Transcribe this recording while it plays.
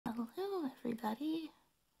everybody.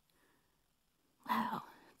 Wow,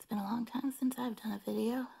 it's been a long time since I've done a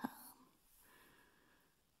video.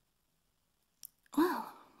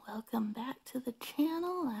 Well, welcome back to the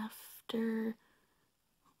channel after,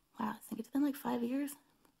 wow, I think it's been like 5 years.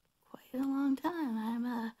 Quite a long time.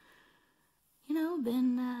 I'm,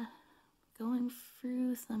 been going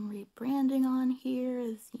through some rebranding on here,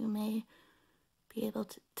 as you may be able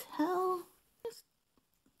to tell. Just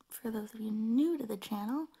for those of you new to the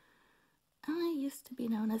channel, I used to be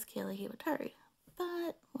known as Kayla Hiwatari,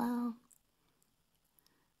 but, well,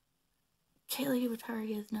 Kayla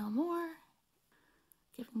Hiwatari is no more,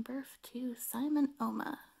 giving birth to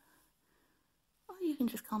SimonOuma. Or you can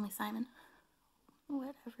just call me Simon.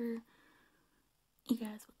 Whatever you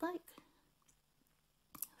guys would like.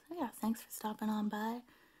 So yeah, thanks for stopping on by.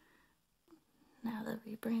 Now the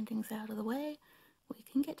rebranding's out of the way, we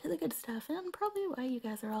can get to the good stuff, and probably why you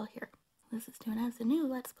guys are all here. This is to announce a new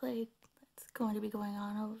Let's Play that's going to be going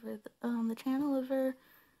on over the channel over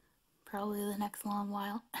probably the next long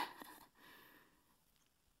while.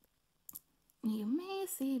 You may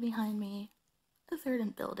see behind me a certain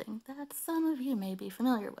building that some of you may be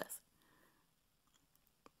familiar with.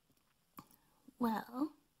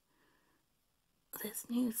 Well, this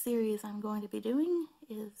new series I'm going to be doing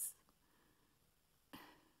is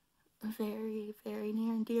very, very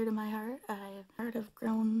near and dear to my heart. I've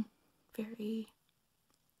grown very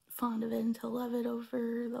fond of it and to love it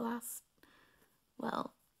over the last,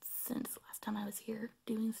 well, since last time I was here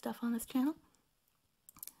doing stuff on this channel.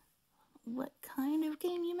 What kind of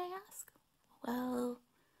game, you may ask? Well,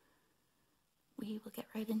 we will get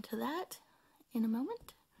right into that in a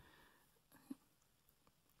moment.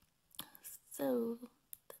 So,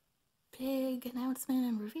 the big announcement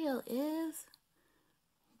and reveal is,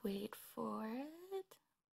 wait for it,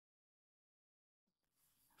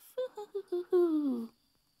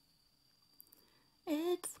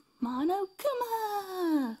 it's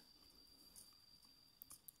SimonOuma!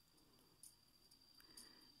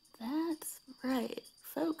 That's right,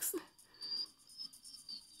 folks. We're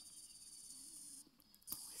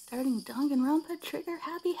starting Danganronpa Trigger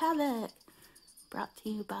Happy Havoc, brought to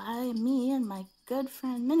you by me and my good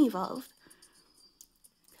friend Minnevolved.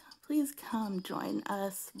 Please come join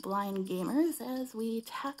us blind gamers as we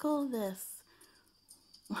tackle this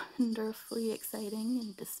wonderfully exciting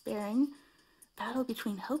and despairing battle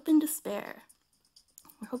between hope and despair.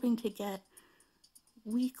 We're hoping to get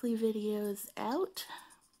weekly videos out,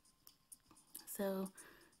 so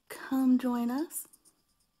come join us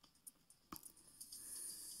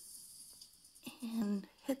and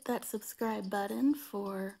hit that subscribe button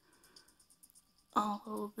for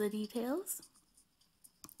all the details,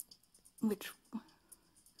 which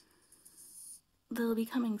they'll be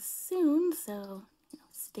coming soon, so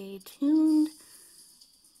stay tuned.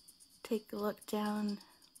 Take a look down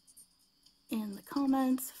in the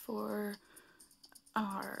comments for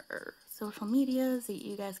our social medias that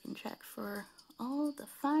you guys can check for all the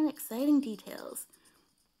fun, exciting details.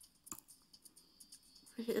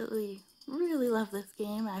 Really, really love this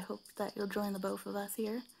game. I hope that you'll join the both of us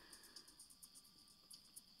here.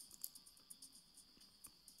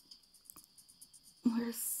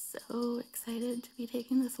 We're so excited to be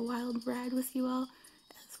taking this wild ride with you all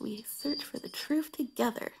as we search for the truth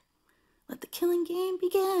together. Let the killing game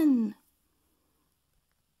begin!